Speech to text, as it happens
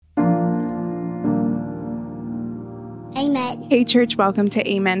Hey church, welcome to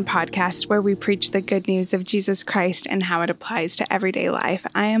Amen Podcast, where we preach the good news of Jesus Christ and how it applies to everyday life.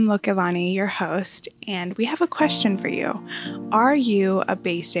 I am Lokavani, your host, and we have a question for you. Are you a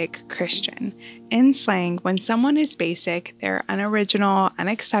basic Christian? In slang, when someone is basic, they're unoriginal,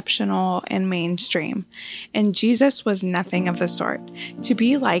 unexceptional, and mainstream. And Jesus was nothing of the sort. To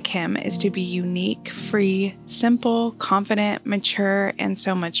be like him is to be unique, free, simple, confident, mature, and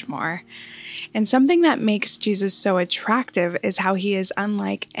so much more. And something that makes Jesus so attractive is how he is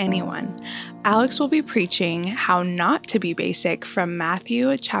unlike anyone. Alex will be preaching how not to be basic from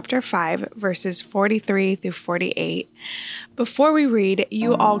Matthew chapter 5, verses 43 through 48. Before we read,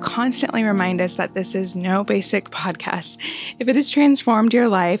 you all constantly remind us that this is no basic podcast. If it has transformed your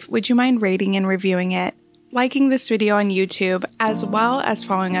life, would you mind rating and reviewing it? Liking this video on YouTube, as well as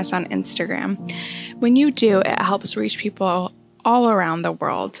following us on Instagram. When you do, it helps reach people all around the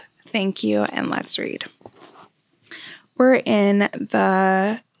world. Thank you, and let's read. We're in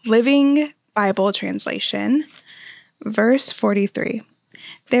the Living Bible translation, verse 43.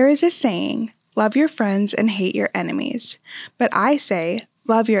 There is a saying, love your friends and hate your enemies. But I say,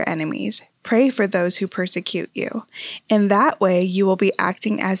 love your enemies, pray for those who persecute you. In that way, you will be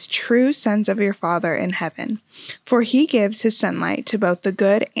acting as true sons of your Father in heaven. For he gives his sunlight to both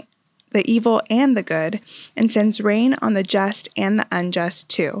the evil and the good, and sends rain on the just and the unjust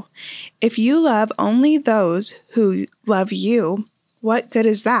too. If you love only those who love you, what good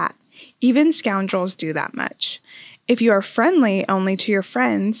is that? Even scoundrels do that much. If you are friendly only to your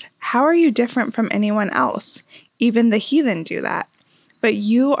friends, how are you different from anyone else? Even the heathen do that. But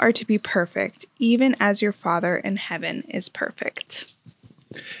you are to be perfect, even as your Father in heaven is perfect.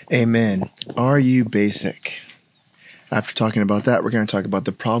 Amen. Are you basic? After talking about that, we're going to talk about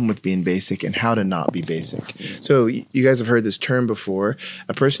the problem with being basic and how to not be basic. So you guys have heard this term before.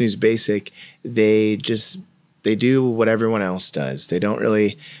 A person who's basic, they do what everyone else does. They don't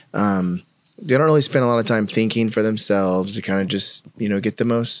really spend a lot of time thinking for themselves. They kind of just, get the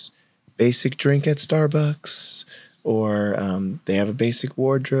most basic drink at Starbucks, or they have a basic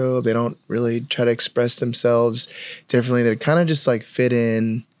wardrobe. They don't really try to express themselves differently. They kind of just like fit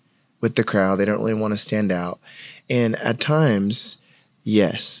in with the crowd. They don't really want to stand out. And at times,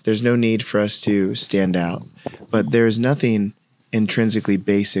 yes, there's no need for us to stand out, but there is nothing intrinsically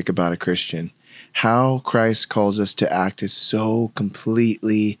basic about a Christian. How Christ calls us to act is so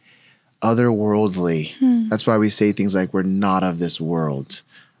completely otherworldly. That's why we say things like we're not of this world.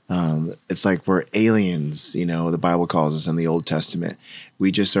 It's like we're aliens, the Bible calls us in the Old Testament.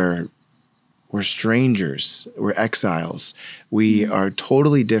 We're strangers, we're exiles. We are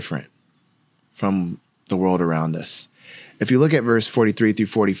totally different from the world around us. If you look at verse 43 through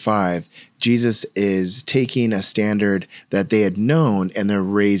 45, Jesus is taking a standard that they had known and they're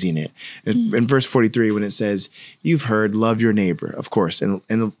raising it. In verse 43, when it says, you've heard, love your neighbor. Of course, in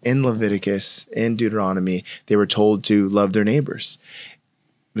Leviticus, in Deuteronomy, they were told to love their neighbors.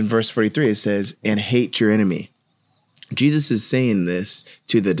 In verse 43, it says, and hate your enemy. Jesus is saying this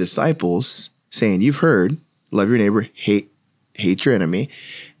to the disciples, saying, you've heard, love your neighbor, hate your enemy.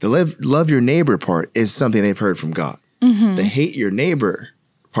 The love your neighbor part is something they've heard from God. The hate your neighbor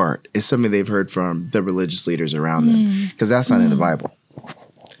part is something they've heard from the religious leaders around them, because that's not in the Bible.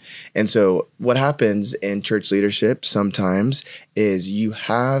 And so what happens in church leadership sometimes is you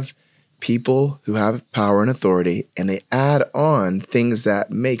have people who have power and authority, and they add on things that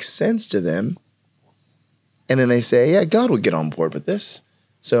make sense to them. And then they say, yeah, God will get on board with this.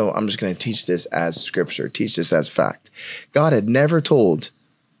 So I'm just going to teach this as scripture, teach this as fact. God had never told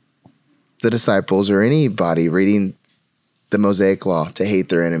the disciples or anybody reading the Mosaic Law to hate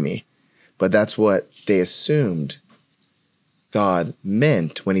their enemy. But that's what they assumed God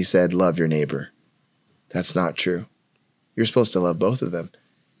meant when he said, love your neighbor. That's not true. You're supposed to love both of them.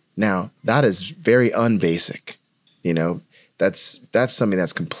 Now, that is very unbasic. That's something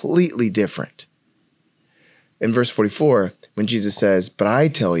that's completely different. In verse 44, when Jesus says, but I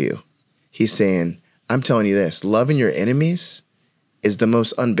tell you, he's saying, I'm telling you this, loving your enemies is the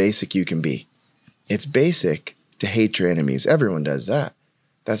most unbasic you can be. It's basic to hate your enemies. Everyone does that.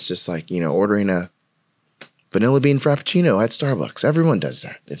 That's just like, ordering a vanilla bean frappuccino at Starbucks. Everyone does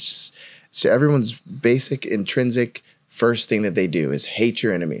that. It's everyone's basic, intrinsic first thing that they do is hate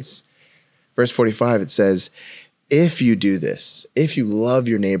your enemies. Verse 45, it says, if you do this, if you love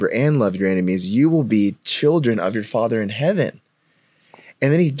your neighbor and love your enemies, you will be children of your Father in heaven.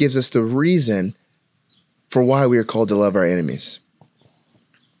 And then he gives us the reason for why we are called to love our enemies.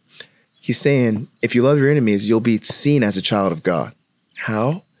 He's saying, if you love your enemies, you'll be seen as a child of God.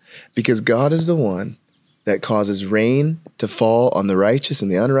 How? Because God is the one that causes rain to fall on the righteous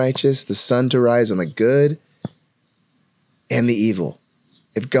and the unrighteous, the sun to rise on the good and the evil.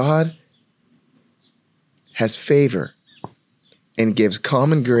 If God has favor and gives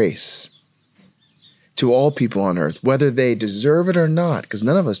common grace to all people on earth, whether they deserve it or not, because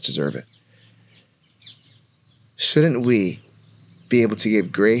none of us deserve it, shouldn't we be able to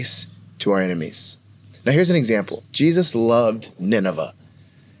give grace to our enemies? Now, here's an example. Jesus loved Nineveh.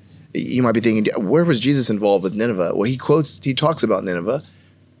 You might be thinking, where was Jesus involved with Nineveh? Well, he talks about Nineveh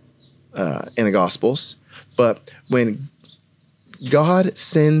in the Gospels. But when God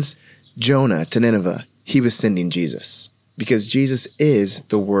sends Jonah to Nineveh, he was sending Jesus, because Jesus is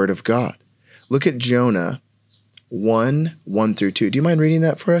the Word of God. Look at Jonah 1:1-2. Do you mind reading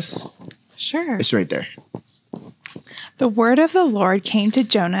that for us? Sure. It's right there. The word of the Lord came to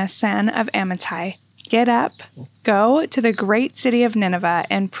Jonah, son of Amittai. Get up, go to the great city of Nineveh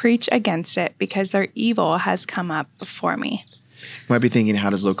and preach against it, because their evil has come up before me. You might be thinking, how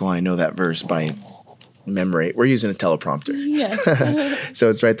does Lokalani know that verse by memory? We're using a teleprompter. Yes. So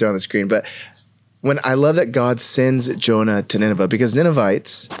it's right there on the screen. But I love that God sends Jonah to Nineveh, because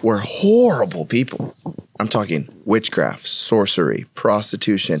Ninevites were horrible people. I'm talking witchcraft, sorcery,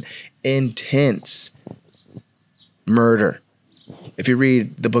 prostitution, intense murder. If you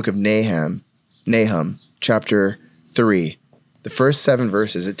read the book of Nahum, chapter 3, the first 7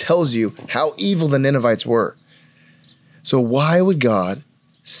 verses, it tells you how evil the Ninevites were. So why would God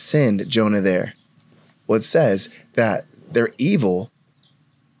send Jonah there? Well, it says that they're evil.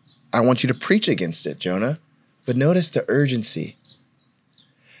 I want you to preach against it, Jonah. But notice the urgency.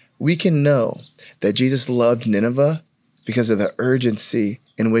 We can know that Jesus loved Nineveh because of the urgency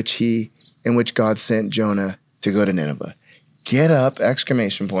in which God sent Jonah to go to Nineveh. Get up,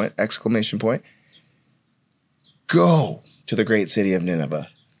 exclamation point. Go to the great city of Nineveh.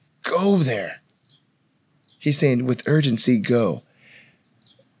 Go there. He's saying with urgency, go.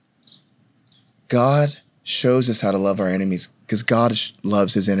 God shows us how to love our enemies because God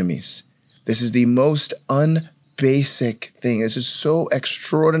loves his enemies. This is the most unbasic thing. This is so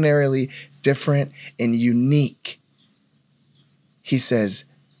extraordinarily different and unique. He says,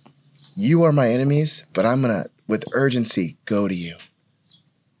 you are my enemies, but I'm going to, with urgency, go to you.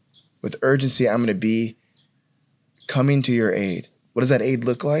 With urgency, I'm going to be coming to your aid. What does that aid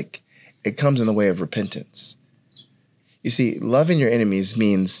look like? It comes in the way of repentance. You see, loving your enemies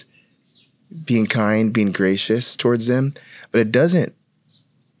means being kind, being gracious towards them, but it doesn't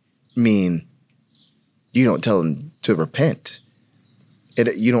mean you don't tell them to repent.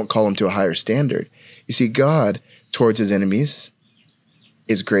 You don't call them to a higher standard. You see, God towards his enemies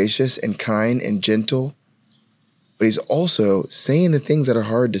is gracious and kind and gentle, but he's also saying the things that are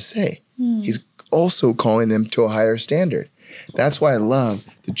hard to say. He's also calling them to a higher standard. That's why I love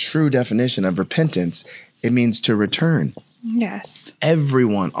the true definition of repentance. It means to return. Yes.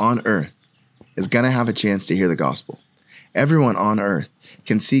 Everyone on earth is going to have a chance to hear the gospel. Everyone on earth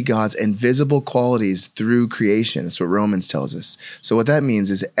can see God's invisible qualities through creation. That's what Romans tells us. So what that means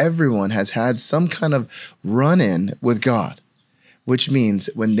is everyone has had some kind of run-in with God, which means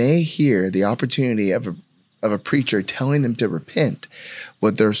when they hear the opportunity of a preacher telling them to repent,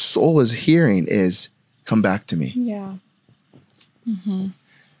 what their soul is hearing is, come back to me. Yeah. Mm-hmm.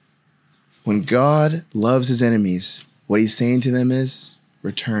 When God loves his enemies, what he's saying to them is,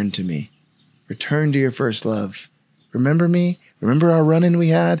 return to me. Return to your first love. Remember me? Remember our run-in we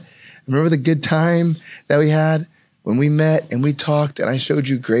had? Remember the good time that we had when we met and we talked and I showed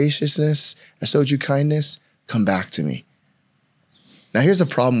you graciousness? I showed you kindness? Come back to me. Now here's the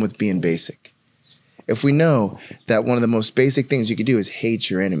problem with being basic. If we know that one of the most basic things you can do is hate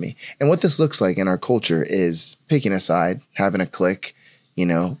your enemy, and what this looks like in our culture is picking a side, having a clique,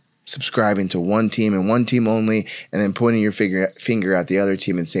 subscribing to one team and one team only, and then pointing your finger at the other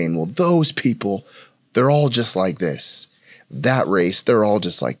team and saying, well, those people, they're all just like this. That race, they're all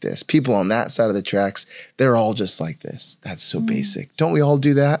just like this. People on that side of the tracks, they're all just like this. That's so basic. Don't we all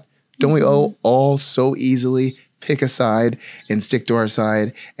do that? Don't we all so easily pick a side and stick to our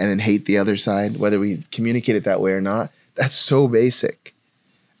side and then hate the other side, whether we communicate it that way or not? That's so basic.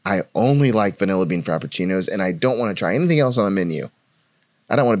 I only like vanilla bean frappuccinos and I don't want to try anything else on the menu.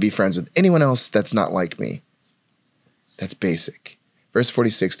 I don't want to be friends with anyone else that's not like me. That's basic. Verse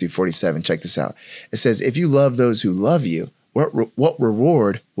 46-47, check this out. It says, if you love those who love you, what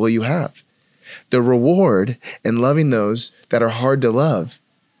reward will you have? The reward in loving those that are hard to love,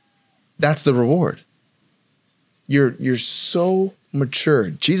 that's the reward. You're so mature.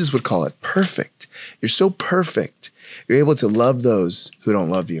 Jesus would call it perfect. You're so perfect. You're able to love those who don't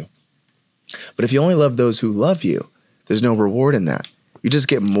love you. But if you only love those who love you, there's no reward in that. You just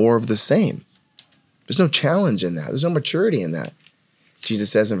get more of the same. There's no challenge in that. There's no maturity in that.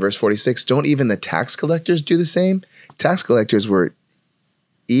 Jesus says in verse 46, don't even the tax collectors do the same? Tax collectors were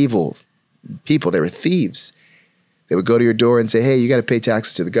evil people. They were thieves. They would go to your door and say, hey, you got to pay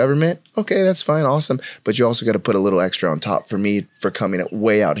taxes to the government. Okay, that's fine. Awesome. But you also got to put a little extra on top for me for coming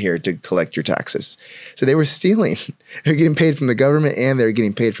way out here to collect your taxes. So they were stealing. They're getting paid from the government and they're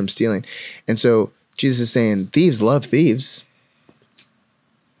getting paid from stealing. And so Jesus is saying thieves love thieves.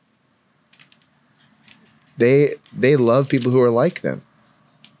 They love people who are like them.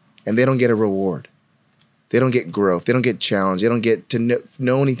 And they don't get a reward. They don't get growth. They don't get challenged. They don't get to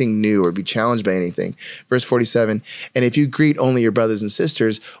know anything new or be challenged by anything. Verse 47, and if you greet only your brothers and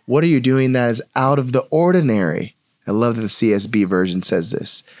sisters, what are you doing that is out of the ordinary? I love that the CSB version says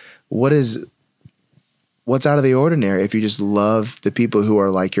this. What's out of the ordinary if you just love the people who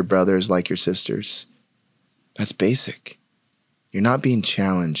are like your brothers, like your sisters? That's basic. You're not being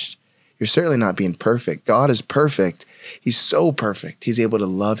challenged. You're certainly not being perfect. God is perfect. He's so perfect. He's able to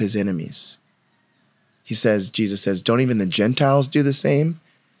love his enemies. Jesus says, don't even the Gentiles do the same?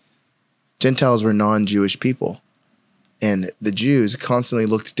 Gentiles were non-Jewish people. And the Jews constantly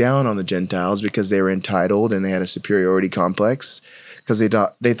looked down on the Gentiles because they were entitled and they had a superiority complex because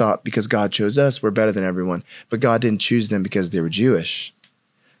they thought because God chose us, we're better than everyone. But God didn't choose them because they were Jewish.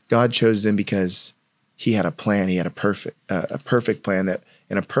 God chose them because he had a plan. He had a perfect plan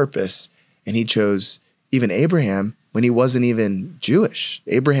and a purpose. And he chose even Abraham when he wasn't even Jewish.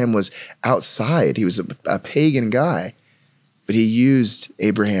 Abraham was outside. He was a pagan guy. But he used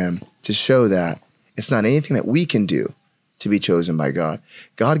Abraham to show that it's not anything that we can do to be chosen by God.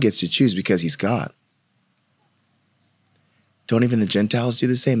 God gets to choose because he's God. Don't even the Gentiles do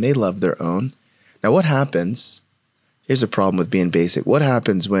the same? They love their own. Now what happens? Here's a problem with being basic. What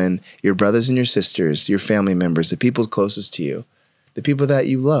happens when your brothers and your sisters, your family members, the people closest to you, the people that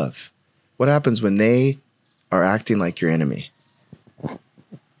you love, what happens when they are acting like your enemy?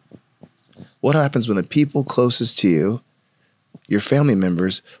 What happens when the people closest to you, your family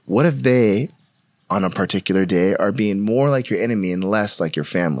members, what if they, on a particular day, are being more like your enemy and less like your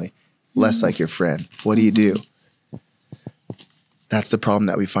family, less like your friend? What do you do? That's the problem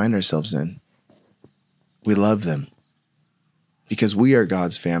that we find ourselves in. We love them because we are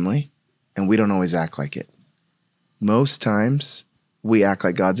God's family and we don't always act like it. Most times we act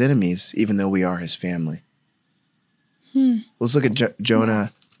like God's enemies, even though we are his family. Let's look at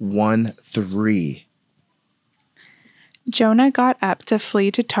Jonah 1:3. Jonah got up to flee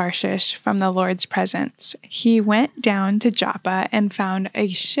to Tarshish from the Lord's presence. He went down to Joppa and found a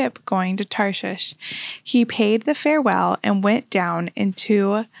ship going to Tarshish. He paid the farewell and went down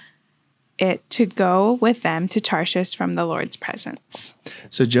into it to go with them to Tarshish from the Lord's presence.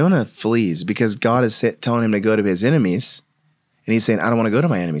 So Jonah flees because God is telling him to go to his enemies. And he's saying, I don't want to go to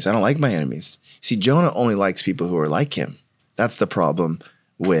my enemies. I don't like my enemies. See, Jonah only likes people who are like him. That's the problem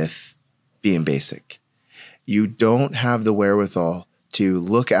with being basic. You don't have the wherewithal to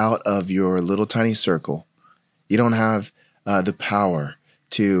look out of your little tiny circle. You don't have the power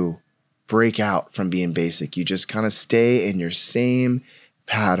to break out from being basic. You just kind of stay in your same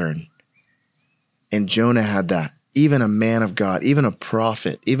pattern. And Jonah had that. Even a man of God, even a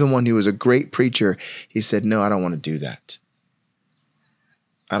prophet, even one who was a great preacher, he said, no, I don't want to do that.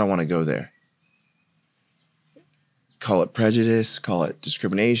 I don't want to go there. Call it prejudice, call it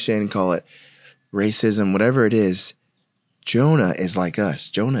discrimination, call it racism, whatever it is. Jonah is like us.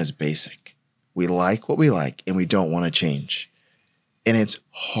 Jonah is basic. We like what we like and we don't want to change. And it's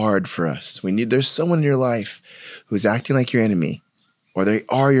hard for us. There's someone in your life who's acting like your enemy, or they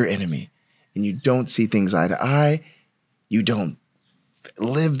are your enemy, and you don't see things eye to eye. You don't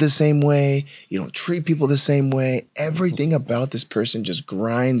live the same way. You don't treat people the same way. Everything about this person just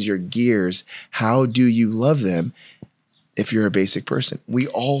grinds your gears. How do you love them if you're a basic person? We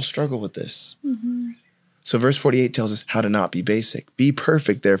all struggle with this. So verse 48 tells us how to not be basic. Be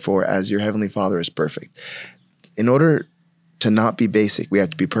perfect, therefore, as your heavenly Father is perfect. In order to not be basic, we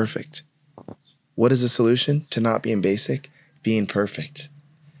have to be perfect. What is the solution to not being basic? Being perfect.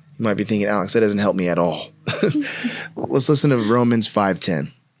 You might be thinking, Alex, that doesn't help me at all. Let's listen to Romans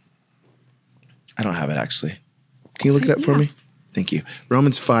 5:10. I don't have it, actually. Can you look it up for me? Thank you.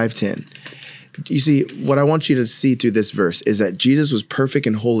 Romans 5:10. You see, what I want you to see through this verse is that Jesus was perfect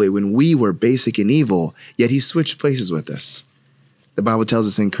and holy when we were basic and evil, yet he switched places with us. The Bible tells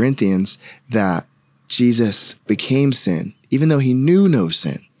us in Corinthians that Jesus became sin, even though he knew no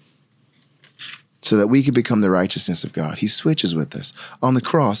sin, so that we could become the righteousness of God. He switches with us. On the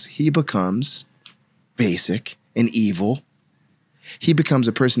cross, he becomes basic and evil. He becomes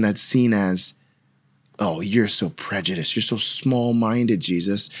a person that's seen as, oh, you're so prejudiced. You're so small-minded,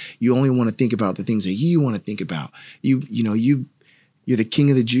 Jesus. You only want to think about the things that you want to think about. You You're the king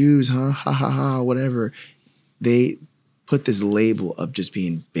of the Jews, huh? Ha ha ha, whatever. They put this label of just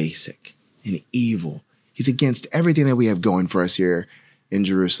being basic and evil. He's against everything that we have going for us here in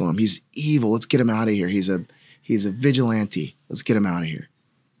Jerusalem. He's evil. Let's get him out of here. He's a vigilante. Let's get him out of here.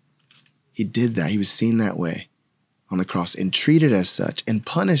 He did that. He was seen that way on the cross and treated as such and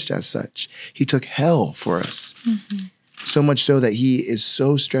punished as such. He took hell for us. Mm-hmm. So much so that he is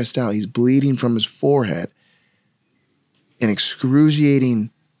so stressed out. He's bleeding from his forehead in excruciating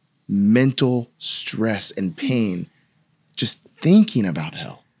mental stress and pain just thinking about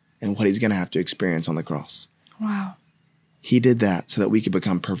hell and what he's going to have to experience on the cross. Wow. He did that so that we could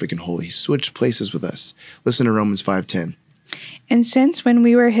become perfect and holy. He switched places with us. Listen to Romans 5:10. And since when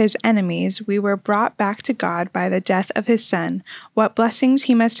we were his enemies, we were brought back to God by the death of his Son, what blessings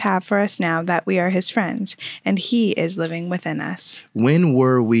he must have for us now that we are his friends, and he is living within us. When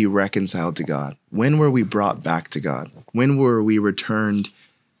were we reconciled to God? When were we brought back to God? When were we returned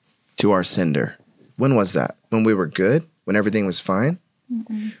to our sender? When was that? When we were good? When everything was fine?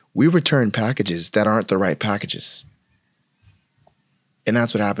 Mm-mm. We return packages that aren't the right packages. And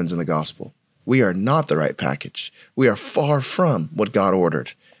that's what happens in the gospel. We are not the right package. We are far from what God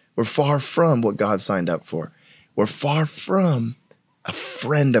ordered. We're far from what God signed up for. We're far from a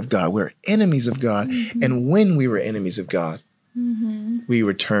friend of God. We're enemies of God. Mm-hmm. And when we were enemies of God, mm-hmm. we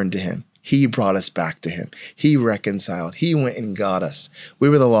returned to him. He brought us back to him. He reconciled. He went and got us. We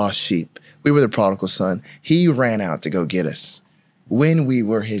were the lost sheep. We were the prodigal son. He ran out to go get us when we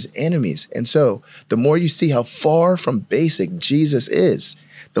were his enemies. And so the more you see how far from basic Jesus is,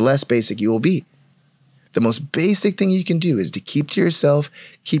 the less basic you will be. The most basic thing you can do is to keep to yourself,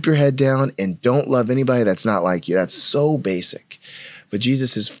 keep your head down, and don't love anybody that's not like you. That's so basic. But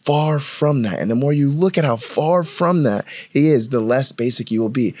Jesus is far from that. And the more you look at how far from that he is, the less basic you will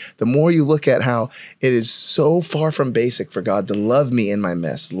be. The more you look at how it is so far from basic for God to love me in my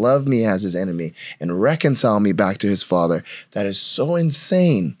mess, love me as his enemy, and reconcile me back to his Father, that is so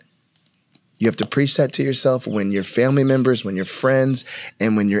insane. You have to preach that to yourself when your family members, when your friends,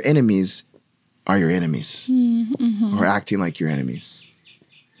 and when your enemies are your enemies, mm-hmm. or acting like your enemies.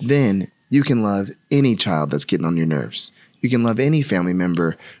 Then you can love any child that's getting on your nerves. You can love any family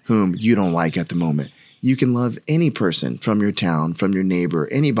member whom you don't like at the moment. You can love any person from your town, from your neighbor,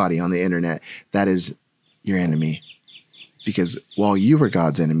 anybody on the internet that is your enemy. Because while you were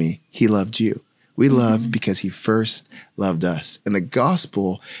God's enemy, he loved you. We love because he first loved us. And the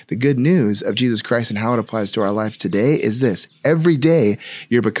gospel, the good news of Jesus Christ and how it applies to our life today is this. Every day,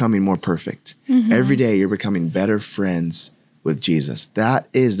 you're becoming more perfect. Mm-hmm. Every day, you're becoming better friends with Jesus. That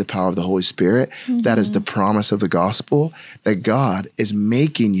is the power of the Holy Spirit. Mm-hmm. That is the promise of the gospel, that God is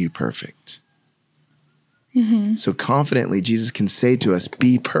making you perfect. Mm-hmm. So confidently, Jesus can say to us,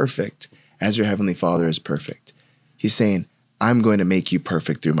 be perfect as your heavenly Father is perfect. He's saying, I'm going to make you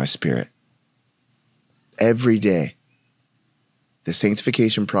perfect through my Spirit. Every day, the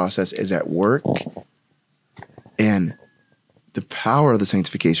sanctification process is at work, and the power of the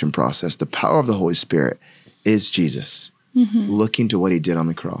sanctification process, the power of the Holy Spirit is Jesus, looking to what he did on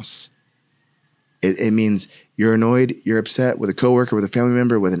the cross. It means you're annoyed, you're upset with a coworker, with a family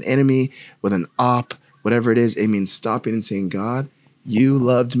member, with an enemy, with an op, whatever it is. It means stopping and saying, God, you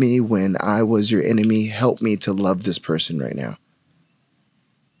loved me when I was your enemy. Help me to love this person right now.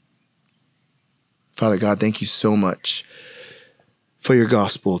 Father God, thank you so much for your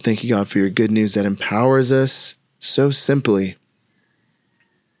gospel. Thank you, God, for your good news that empowers us so simply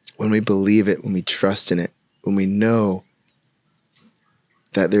when we believe it, when we trust in it, when we know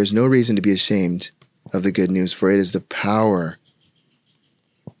that there's no reason to be ashamed of the good news, for it is the power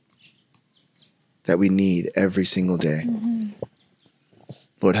that we need every single day. Mm-hmm.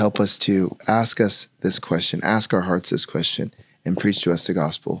 Lord, help us to ask us this question, ask our hearts this question, and preach to us the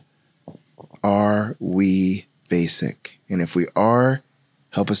gospel. Are we basic? And if we are,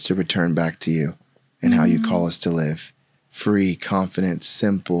 help us to return back to you and how you call us to live. Free, confident,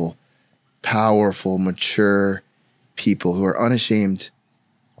 simple, powerful, mature people who are unashamed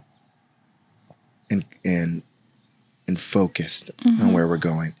and focused on where we're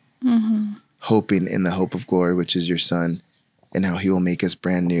going. Mm-hmm. Hoping in the hope of glory, which is your Son, and how he will make us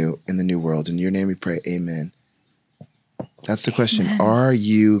brand new in the new world. In your name we pray, amen. That's the question. Amen. Are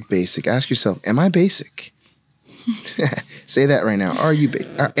you basic? Ask yourself, am I basic? Say that right now.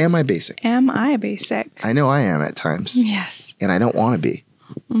 Am I basic? Am I basic? I know I am at times. Yes. And I don't want to be.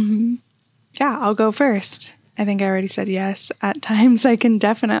 Mm-hmm. Yeah, I'll go first. I think I already said yes. At times I can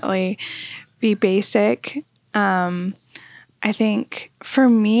definitely be basic. I think for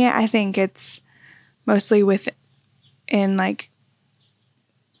me, it's mostly within like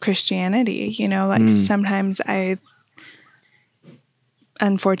Christianity, sometimes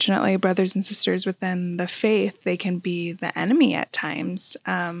unfortunately, brothers and sisters within the faith, they can be the enemy at times,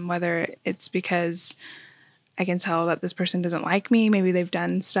 whether it's because I can tell that this person doesn't like me. Maybe they've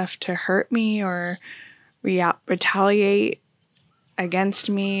done stuff to hurt me or retaliate against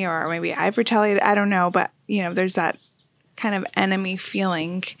me, or maybe I've retaliated. I don't know. But, there's that kind of enemy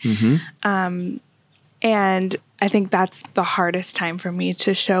feeling. And I think that's the hardest time for me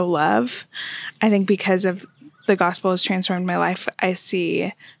to show love. I think because of the gospel has transformed my life, I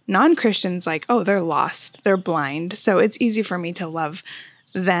see non-Christians like, oh, they're lost, they're blind. So it's easy for me to love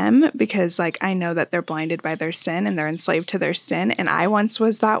them because I know that they're blinded by their sin and they're enslaved to their sin. And I once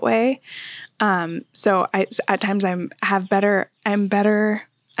was that way. So at times I'm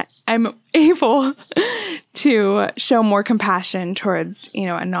able to show more compassion towards,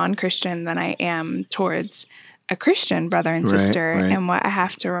 a non-Christian than I am towards a Christian brother and sister. Right. And what I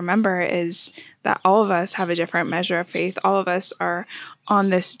have to remember is that all of us have a different measure of faith. All of us are on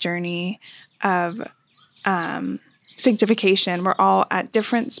this journey of sanctification. We're all at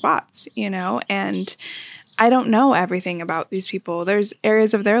different spots, and I don't know everything about these people. There's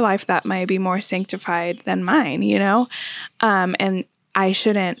areas of their life that might be more sanctified than mine, and I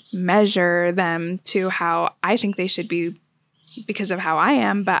shouldn't measure them to how I think they should be because of how I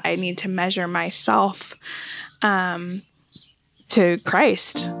am, but I need to measure myself to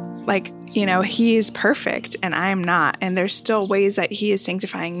Christ. He is perfect and I'm not. And there's still ways that he is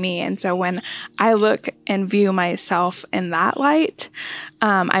sanctifying me. And so when I look and view myself in that light,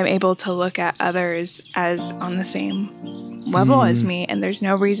 I'm able to look at others as on the same level as me. And there's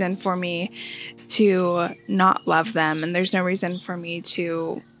no reason for me to not love them. And there's no reason for me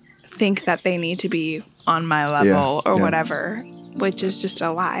to think that they need to be on my level or whatever, which is just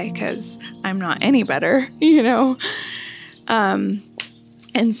a lie because I'm not any better,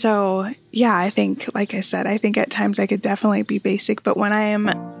 And so, I think, like I said, I think at times I could definitely be basic, but when I am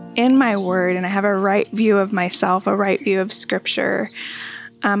in my word and I have a right view of myself, a right view of scripture,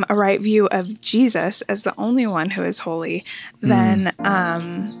 a right view of Jesus as the only one who is holy, then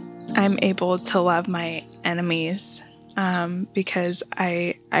I'm able to love my enemies because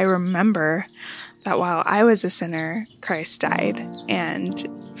I remember that while I was a sinner, Christ died, and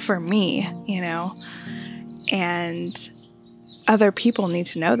for me, and other people need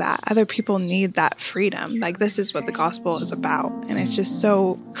to know that. Other people need that freedom. This is what the gospel is about. And it's just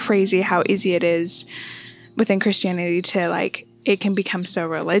so crazy how easy it is within Christianity to it can become so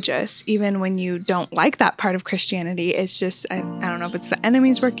religious. Even when you don't like that part of Christianity, it's just, I don't know if it's the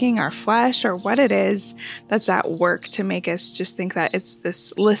enemy's working, our flesh, or what it is that's at work to make us just think that it's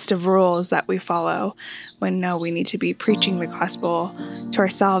this list of rules that we follow, when no, we need to be preaching the gospel to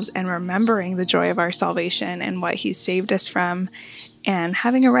ourselves and remembering the joy of our salvation and what he's saved us from, and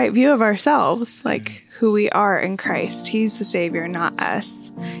having a right view of ourselves, who we are in Christ. He's the Savior, not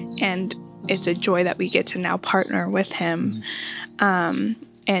us. And it's a joy that we get to now partner with him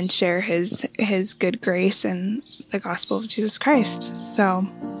and share his good grace and the gospel of Jesus Christ. So,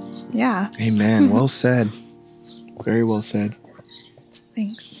 yeah. Amen. Well said. Very well said.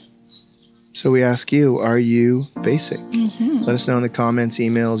 Thanks. So we ask you, are you basic? Let us know in the comments,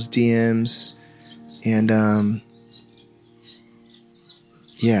 emails, DMs, and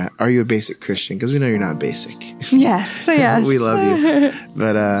are you a basic Christian? Because we know you're not basic. Yes. We love you.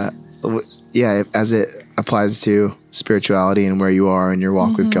 But as it applies to spirituality and where you are in your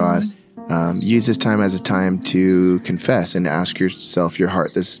walk with God, use this time as a time to confess and ask yourself, your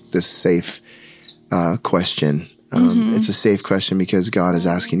heart, this safe question. It's a safe question because God is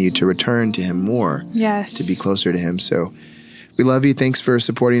asking you to return to him more, to be closer to him. So we love you. Thanks for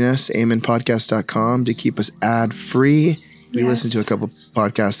supporting us. amenpodcast.com to keep us ad free. We listened to a couple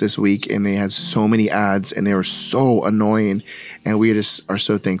podcasts this week and they had so many ads and they were so annoying. And we just are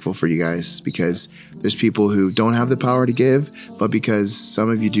so thankful for you guys because there's people who don't have the power to give, but because some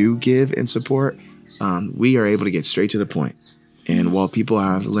of you do give and support, we are able to get straight to the point. And while people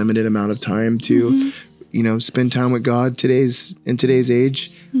have limited amount of time to, spend time with God in today's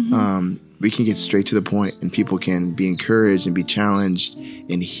age, we can get straight to the point and people can be encouraged and be challenged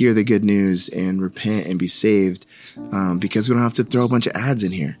and hear the good news and repent and be saved because we don't have to throw a bunch of ads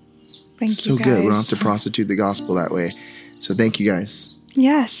in here. Thank you, so guys. good. We don't have to prostitute the gospel that way. So thank you guys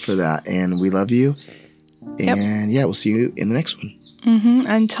for that. And we love you. And we'll see you in the next one.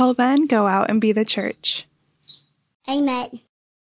 Until then, go out and be the church. Amen.